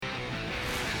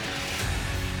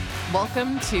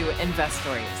Welcome to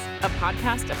Investories, a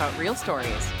podcast about real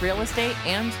stories, real estate,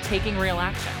 and taking real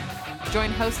action. Join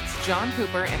hosts John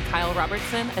Hooper and Kyle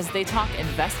Robertson as they talk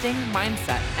investing,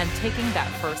 mindset, and taking that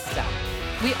first step.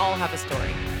 We all have a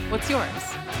story. What's yours?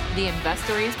 The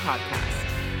Investories Podcast.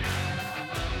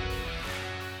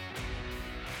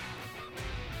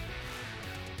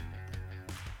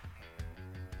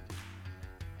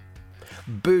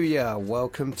 Booyah!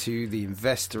 Welcome to the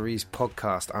Investories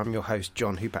Podcast. I'm your host,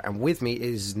 John Hooper, and with me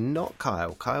is not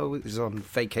Kyle. Kyle is on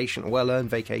vacation, well-earned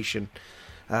vacation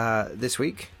this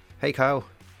week. Hey, Kyle.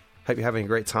 Hope you're having a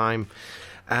great time.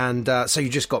 And so you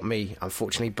just got me,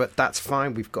 unfortunately, but that's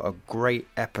fine. We've got a great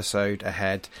episode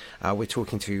ahead. We're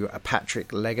talking to Patrick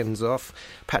Legenzoff.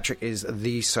 Patrick is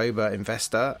the sober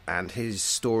investor, and his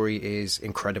story is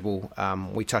incredible.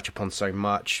 We touch upon so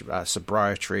much,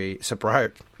 sobriety,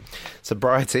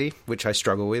 which I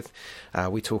struggle with.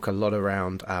 We talk a lot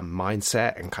around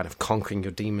mindset and kind of conquering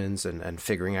your demons and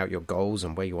figuring out your goals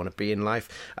and where you want to be in life.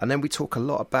 And then we talk a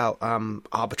lot about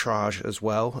arbitrage as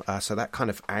well. So that kind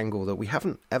of angle that we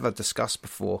haven't ever discussed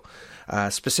before,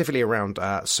 specifically around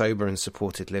sober and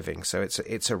supported living. So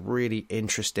it's a really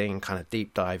interesting kind of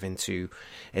deep dive into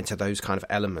those kind of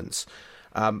elements.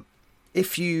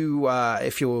 If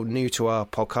you're new to our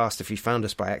podcast, if you found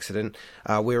us by accident,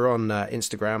 we're on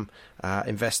Instagram,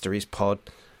 Investories Pod,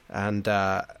 and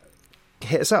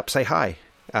hit us up, say hi,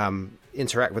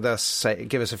 interact with us,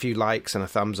 give us a few likes and a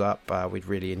thumbs up. We'd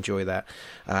really enjoy that.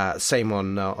 Same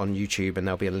on YouTube, and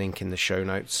there'll be a link in the show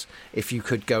notes. If you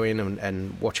could go in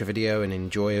and watch a video and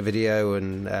enjoy a video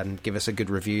and give us a good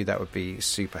review, that would be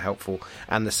super helpful.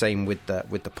 And the same with the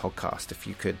podcast. If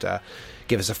you could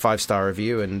give us a 5-star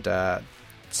review and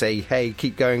say, hey,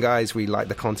 keep going, guys, we like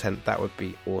the content, that would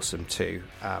be awesome too.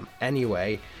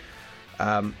 Anyway,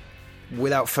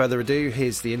 without further ado,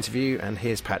 here's the interview, and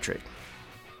here's Patrick.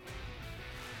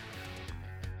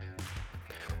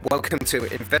 Welcome to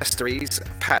Investories,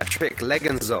 Patrick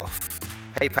Legenzoff.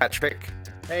 Hey, Patrick.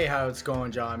 Hey, how's it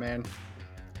going, John, man?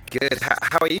 Good.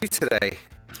 How are you today?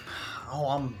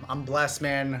 Oh, I'm blessed,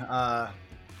 man.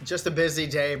 Just a busy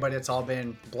day, but it's all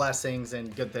been blessings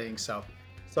and good things. So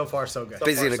far, so good.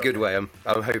 Busy in a good way, I'm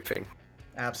hoping.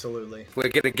 Absolutely. We're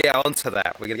going to get onto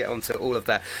that. We're going to get onto all of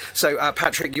that. So,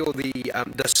 Patrick, you're the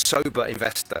sober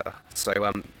investor. So,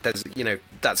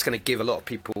 that's going to give a lot of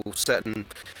people certain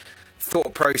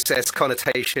thought process,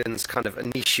 connotations, kind of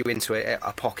niche you into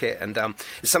a pocket. And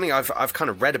it's something I've kind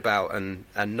of read about and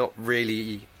not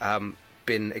really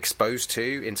been exposed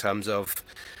to in terms of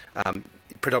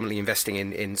predominantly investing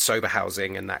in sober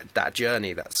housing and that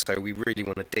journey. So we really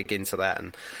want to dig into that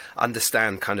and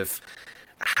understand kind of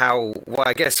how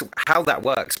that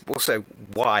works, but also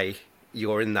why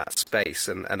you're in that space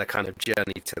and a kind of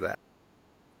journey to that.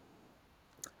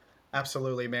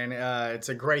 Absolutely, man. It's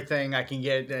a great thing. I can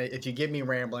get if you get me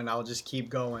rambling, I'll just keep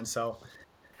going. So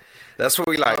that's what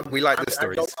we like. We like the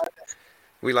stories.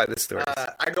 We like the stories.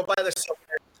 I go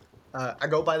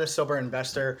by the sober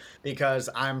investor because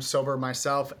I'm sober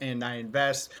myself and I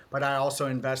invest, but I also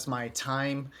invest my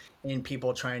time in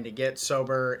people trying to get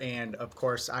sober, and of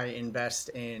course I invest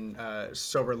in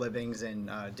sober livings and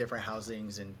different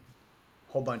housings and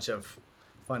a whole bunch of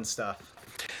fun stuff.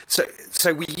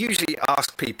 So we usually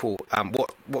ask people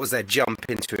what was their jump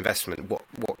into investment,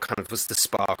 what kind of was the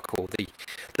spark or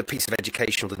the piece of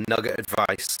education or the nugget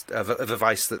of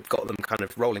advice that got them kind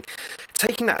of rolling.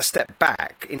 Taking that a step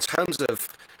back in terms of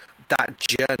that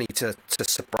journey to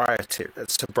sobriety,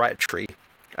 that's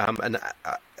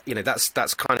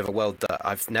kind of a world that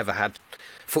I've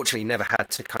fortunately never had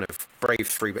to kind of brave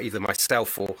through, either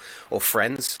myself or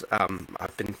friends.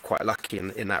 I've been quite lucky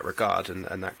in that regard and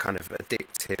that kind of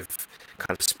addictive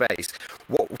kind of space.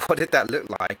 What did that look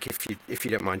like, if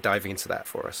you don't mind diving into that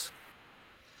for us?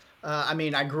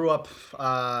 I grew up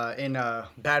in a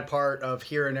bad part of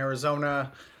here in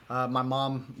Arizona. My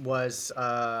mom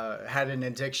had an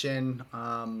addiction.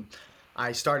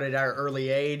 I started at an early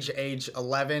age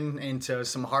 11, into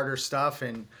some harder stuff,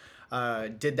 and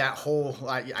did that whole.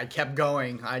 I kept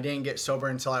going. I didn't get sober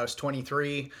until I was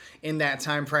 23. In that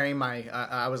time frame,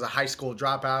 I was a high school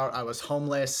dropout. I was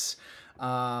homeless.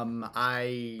 In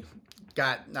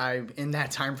that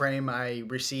time frame, I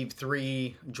received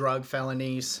 3 drug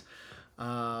felonies,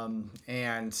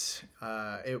 and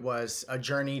it was a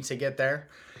journey to get there.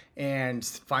 And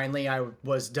finally, I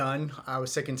was done. I was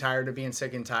sick and tired of being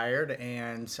sick and tired.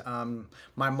 And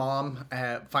my mom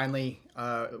finally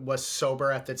was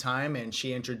sober at the time, and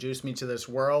she introduced me to this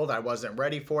world. I wasn't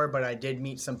ready for it, but I did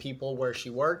meet some people where she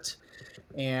worked.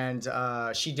 and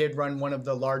she did run one of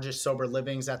the largest sober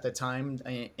livings at the time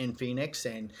in Phoenix,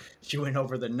 and she went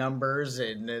over the numbers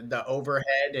and the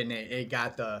overhead, and it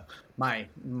got my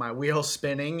wheels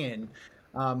spinning.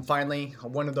 And finally,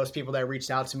 one of those people that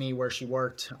reached out to me where she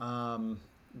worked,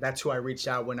 that's who I reached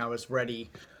out when I was ready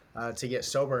to get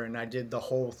sober. And I did the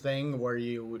whole thing where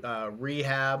you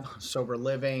rehab, sober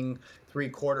living,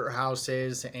 3-quarter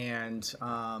houses, and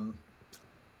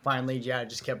finally, yeah, I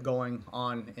just kept going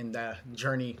on in the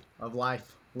journey of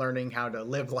life, learning how to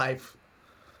live life.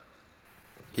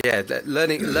 Yeah,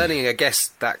 learning, I guess,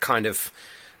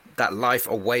 that life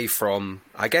away from,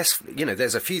 I guess,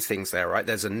 there's a few things there, right?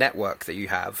 There's a network that you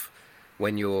have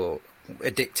when you're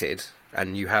addicted,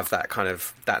 and you have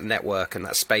that network and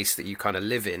that space that you kind of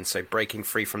live in. So breaking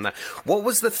free from that. What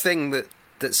was the thing that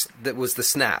was the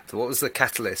snap? What was the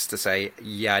catalyst to say,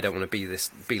 yeah, I don't want to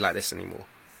be like this anymore?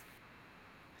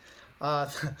 Uh,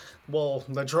 well,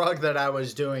 the drug that I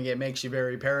was doing, it makes you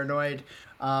very paranoid.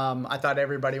 I thought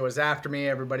everybody was after me.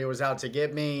 Everybody was out to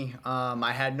get me.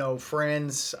 I had no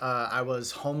friends. I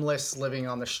was homeless, living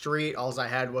on the street. All I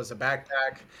had was a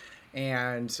backpack.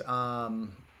 And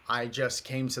I just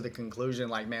came to the conclusion,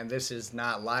 like, man, this is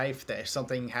not life. That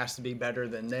something has to be better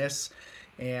than this.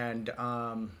 And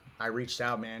I reached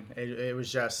out, man. It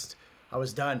was just, I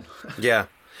was done. Yeah.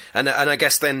 And I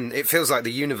guess then it feels like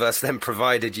the universe then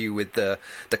provided you with the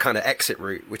kind of exit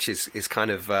route, which is kind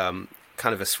of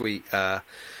a sweet kind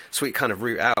of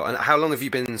route out. And how long have you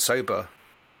been sober?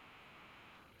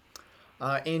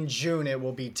 In June, it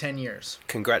will be 10 years.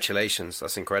 Congratulations.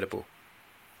 That's incredible.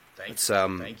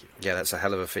 Thank you. Yeah, that's a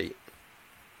hell of a feat.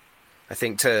 I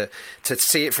think to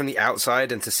see it from the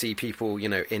outside and to see people,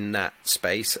 in that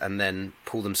space and then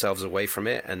pull themselves away from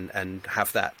it and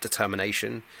have that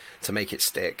determination to make it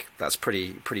stick, that's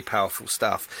pretty powerful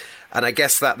stuff. And I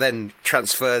guess that then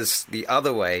transfers the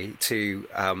other way to,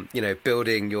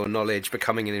 building your knowledge,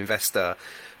 becoming an investor,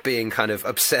 being kind of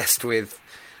obsessed with,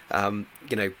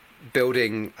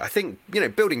 building, I think,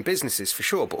 building businesses for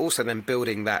sure, but also then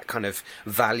building that kind of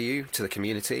value to the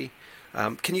community.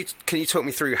 Can you talk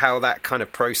me through how that kind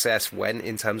of process went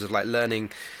in terms of like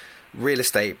learning real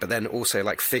estate, but then also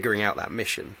like figuring out that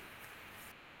mission?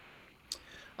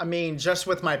 I mean, just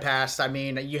with my past, I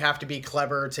mean, you have to be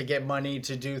clever to get money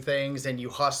to do things, and you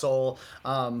hustle.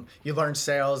 You learn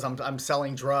sales. I'm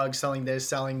selling drugs, selling this,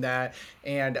 selling that,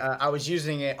 and I was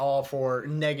using it all for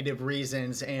negative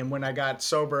reasons. And when I got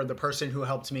sober, the person who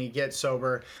helped me get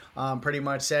sober pretty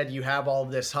much said, "You have all of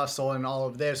this hustle and all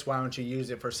of this. Why don't you use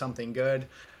it for something good?"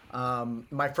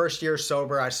 My first year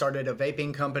sober, I started a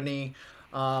vaping company.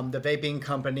 The vaping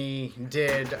company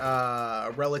did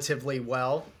relatively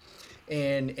well.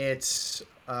 In its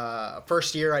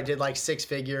first year, I did like 6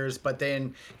 figures, but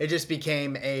then it just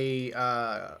became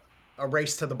a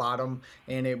race to the bottom,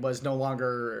 and it was no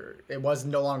longer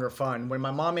fun. When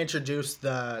my mom introduced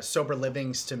the sober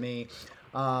livings to me,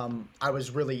 I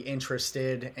was really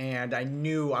interested, and I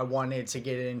knew I wanted to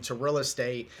get into real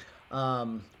estate.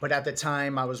 But at the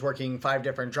time, I was working 5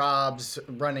 different jobs,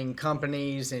 running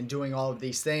companies, and doing all of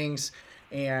these things.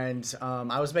 And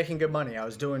I was making good money. I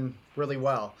was doing really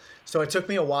well. So it took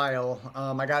me a while.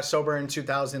 I got sober in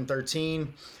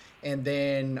 2013, and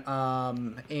then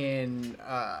I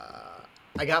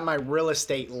got my real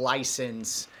estate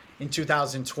license in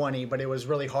 2020, but it was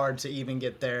really hard to even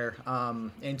get there.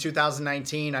 In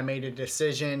 2019, I made a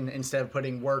decision. Instead of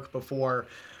putting work before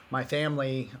my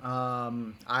family,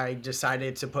 I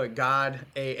decided to put God,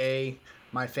 AA,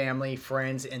 my family,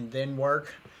 friends, and then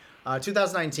work.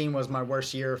 2019 was my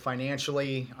worst year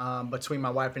financially. Between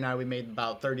my wife and I, we made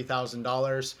about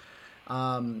 $30,000.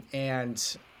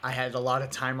 And I had a lot of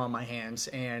time on my hands.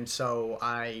 And so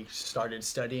I started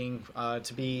studying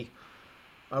to be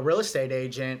a real estate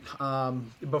agent.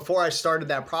 Before I started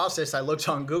that process, I looked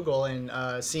on Google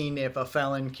and seen if a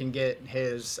felon can get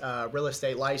his real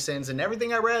estate license. And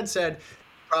everything I read said,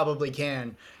 probably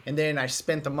can. And then I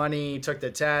spent the money, took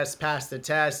the test, passed the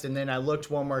test, and then I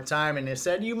looked one more time and it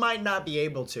said you might not be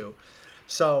able to.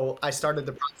 So I started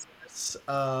the process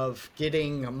of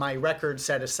getting my record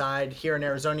set aside. Here in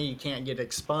Arizona, you can't get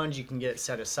expunged, you can get it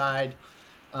set aside.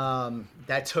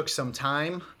 That took some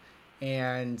time,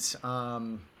 and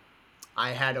I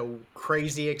had a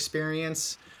crazy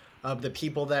experience of the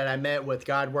people that I met with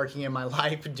God working in my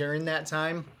life during that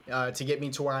time to get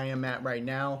me to where I am at right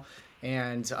now.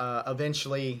 And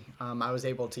eventually, I was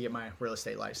able to get my real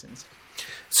estate license.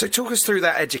 So talk us through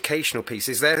that educational piece.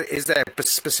 Is there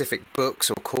specific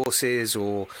books or courses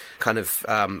or kind of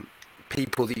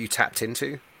people that you tapped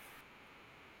into?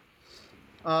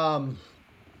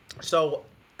 So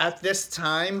at this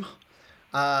time,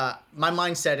 my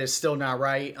mindset is still not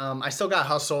right. I still got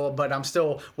hustle, but I'm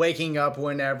still waking up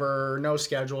whenever, no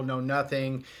schedule, no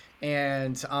nothing.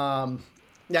 And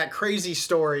that crazy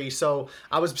story. So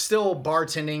I was still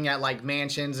bartending at like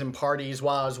mansions and parties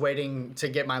while I was waiting to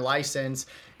get my license.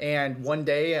 And one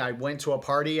day I went to a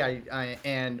party.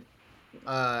 And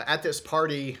at this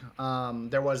party,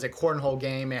 there was a cornhole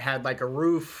game. It had like a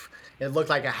roof. It looked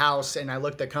like a house. And I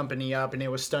looked the company up, and it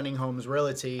was Stunning Homes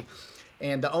Realty.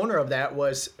 And the owner of that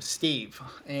was Steve.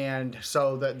 And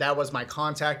so that was my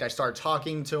contact. I started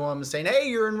talking to him, saying, hey,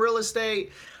 you're in real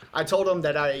estate. I told him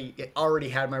that I already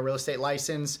had my real estate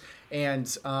license. And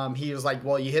he was like,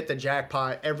 well, you hit the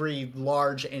jackpot. Every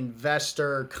large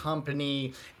investor,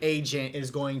 company, agent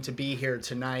is going to be here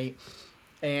tonight.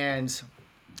 And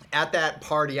at that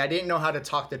party, I didn't know how to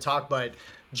talk the talk, but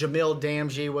Jamil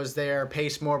Damji was there,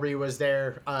 Pace Morby was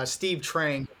there, Steve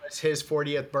Trang, was his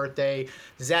 40th birthday,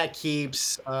 Zach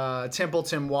Keeps,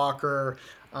 Templeton Walker,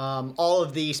 all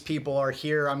of these people are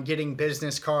here. I'm getting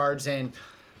business cards, and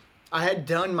I had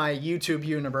done my YouTube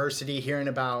university hearing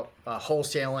about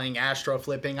wholesaling, astro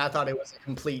flipping. I thought it was a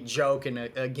complete joke and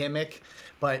a gimmick,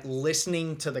 but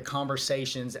listening to the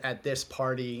conversations at this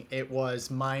party, it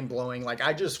was mind blowing. Like,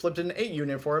 I just flipped an 8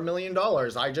 unit for $1 million.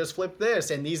 I just flipped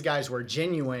this. And these guys were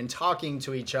genuine, talking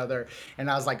to each other. And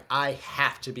I was like, I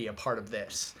have to be a part of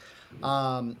this.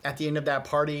 At the end of that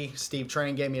party, Steve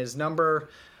Train gave me his number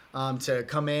to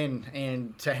come in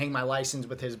and to hang my license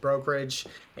with his brokerage.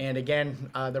 And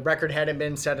again, the record hadn't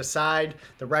been set aside.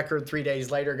 The record 3 days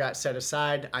later got set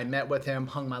aside. I met with him,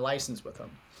 hung my license with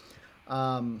him.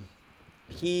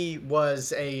 He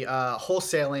was a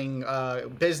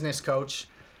wholesaling business coach.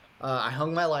 I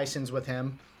hung my license with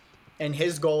him, and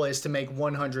his goal is to make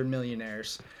 100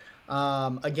 millionaires.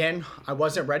 Again, I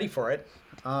wasn't ready for it,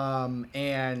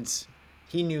 and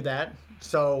he knew that.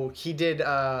 So he did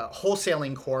a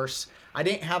wholesaling course. I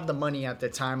didn't have the money at the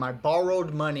time. I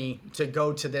borrowed money to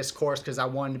go to this course because I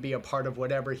wanted to be a part of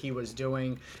whatever he was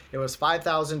doing. It was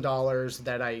 $5,000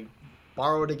 that I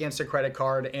borrowed against a credit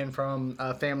card and from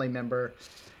a family member.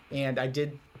 And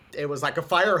it was like a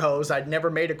fire hose. I'd never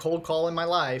made a cold call in my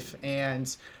life.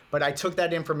 But I took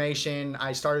that information.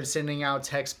 I started sending out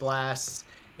text blasts,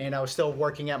 and I was still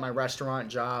working at my restaurant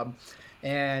job.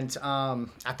 And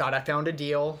I thought I found a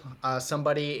deal.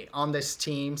 Somebody on this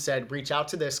team said, reach out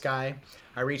to this guy.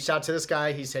 I reached out to this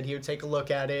guy. He said he would take a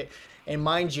look at it. And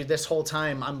mind you, this whole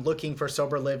time I'm looking for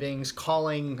sober livings,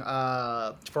 calling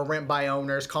for rent by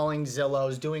owners, calling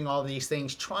Zillows, doing all these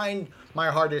things, trying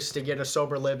my hardest to get a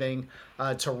sober living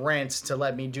to rent to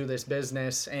let me do this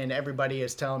business. And everybody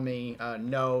is telling me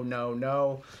no, no,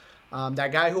 no.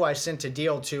 That guy who I sent a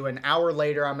deal to, an hour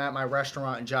later, I'm at my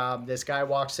restaurant job. This guy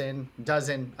walks in,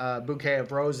 dozen bouquet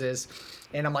of roses.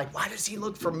 And I'm like, why does he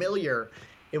look familiar?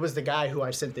 It was the guy who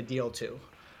I sent the deal to.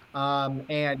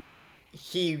 And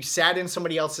he sat in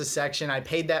somebody else's section. I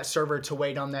paid that server to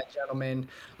wait on that gentleman.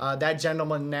 That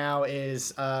gentleman now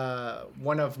is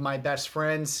one of my best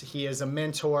friends. He is a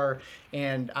mentor,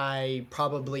 and I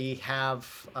probably have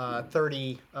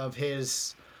 30 of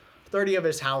his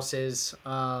houses,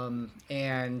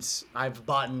 and I've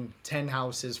bought 10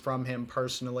 houses from him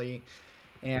personally.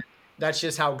 And that's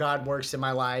just how God works in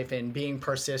my life, and being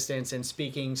persistent and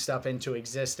speaking stuff into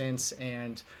existence.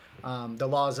 And the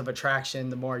laws of attraction,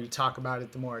 the more you talk about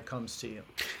it, the more it comes to you.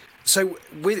 So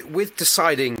with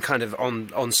deciding kind of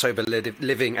on sober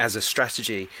living as a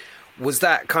strategy, was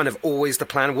that kind of always the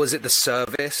plan? Was it the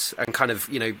service and kind of,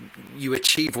 you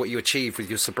achieved what you achieved with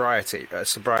your sobriety,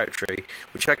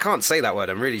 which I can't say that word.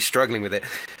 I'm really struggling with it.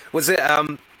 Was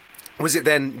it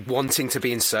then wanting to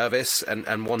be in service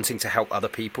and wanting to help other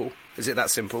people? Is it that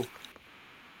simple?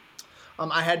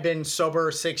 I had been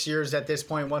sober 6 years at this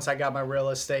point once I got my real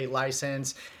estate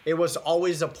license. It was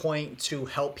always a point to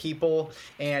help people,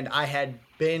 and I had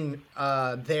been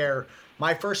there.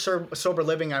 My first sober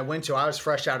living I went to, I was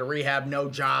fresh out of rehab,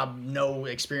 no job, no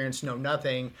experience, no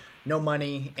nothing, no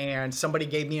money, and somebody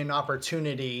gave me an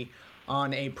opportunity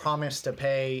on a promise to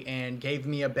pay and gave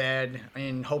me a bed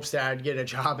in hopes that I'd get a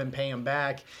job and pay them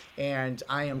back. And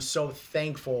I am so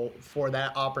thankful for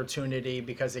that opportunity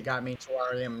because it got me to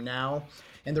where I am now.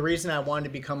 And the reason I wanted to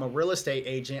become a real estate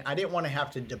agent, I didn't want to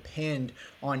have to depend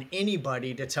on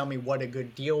anybody to tell me what a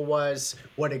good deal was,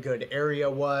 what a good area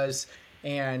was.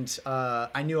 And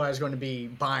I knew I was going to be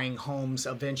buying homes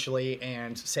eventually,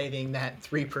 and saving that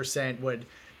 3% would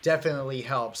definitely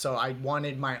help. So I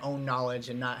wanted my own knowledge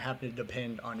and not have to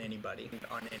depend on anybody.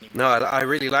 No, I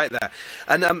really like that.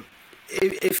 And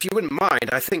if you wouldn't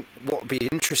mind, I think what would be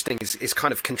interesting is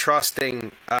kind of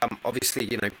contrasting,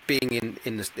 obviously, being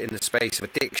in the space of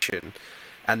addiction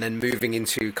and then moving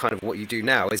into kind of what you do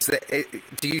now,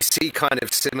 do you see kind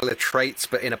of similar traits,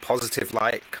 but in a positive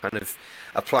light, kind of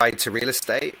applied to real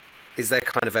estate? Is there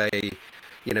kind of a,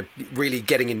 really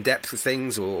getting in depth with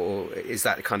things, or is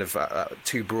that kind of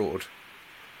too broad?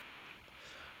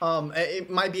 It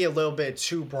might be a little bit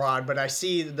too broad, but I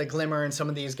see the glimmer in some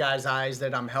of these guys' eyes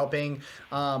that I'm helping.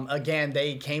 Again,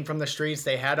 they came from the streets.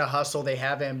 They had a hustle. They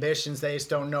have ambitions. They just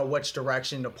don't know which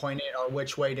direction to point it or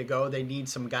which way to go. They need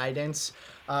some guidance.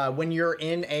 When you're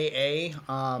in AA,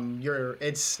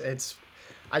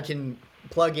 I can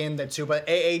plug in the two, but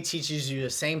AA teaches you the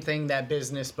same thing that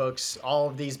business books, all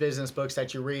of these business books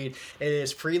that you read. It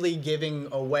is freely giving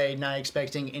away, not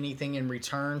expecting anything in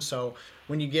return. So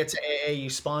when you get to AA, you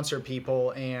sponsor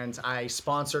people, and I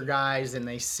sponsor guys, and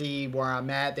they see where I'm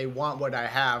at. They want what I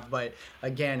have, but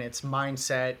again, it's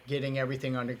mindset, getting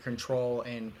everything under control,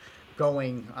 and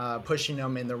going, pushing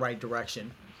them in the right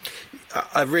direction.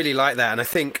 I really like that, and I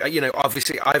think,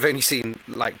 obviously I've only seen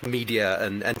like media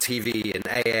and TV and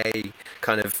AA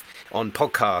kind of on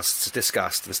podcasts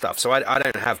discussed and stuff, so I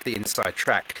don't have the inside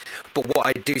track, but what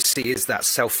I do see is that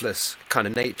selfless kind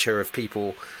of nature of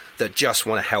people that just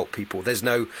want to help people. There's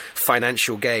no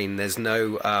financial gain, there's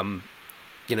no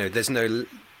there's no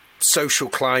social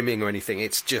climbing or anything.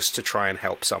 It's just to try and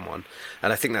help someone,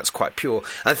 and I think that's quite pure.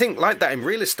 And I think like that in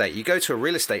real estate, you go to a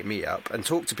real estate meetup and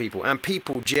talk to people, and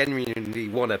people genuinely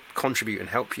want to contribute and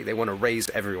help you. They want to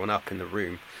raise everyone up in the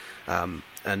room, and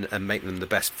make them the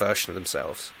best version of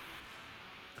themselves.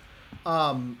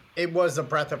 It was a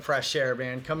breath of fresh air,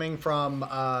 man. Coming from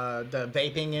the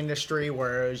vaping industry,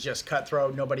 where it was just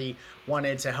cutthroat, nobody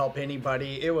wanted to help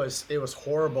anybody. It was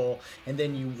horrible. And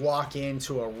then you walk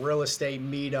into a real estate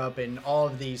meetup, and all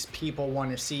of these people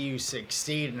want to see you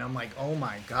succeed. And I'm like, oh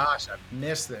my gosh, I've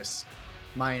missed this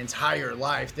my entire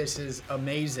life. This is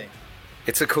amazing.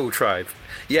 It's a cool tribe.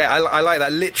 Yeah, I like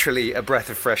that. Literally a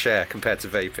breath of fresh air compared to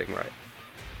vaping, right?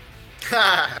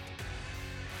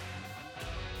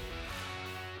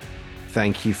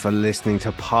 Thank you for listening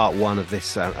to part one of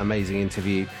this amazing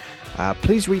interview.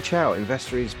 Please reach out,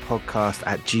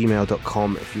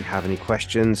 investoriespodcast@gmail.com if you have any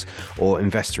questions, or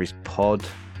investoriespod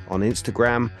on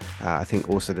Instagram. I think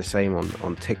also the same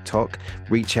on TikTok.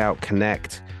 Reach out,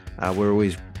 connect. We're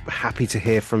always happy to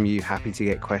hear from you, happy to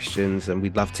get questions, and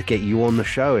we'd love to get you on the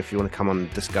show if you want to come on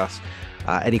and discuss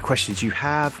any questions you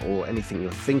have, or anything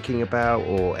you're thinking about,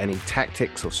 or any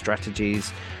tactics or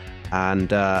strategies.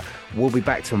 And we'll be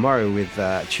back tomorrow with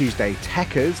Tuesday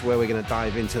Techers, where we're going to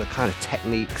dive into the kind of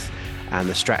techniques and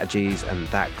the strategies and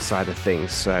that side of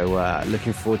things. So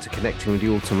looking forward to connecting with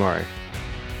you all tomorrow.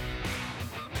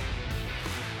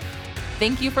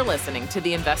 Thank you for listening to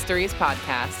the Investories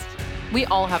Podcast. We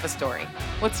all have a story.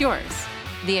 What's yours?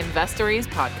 The Investories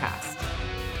Podcast.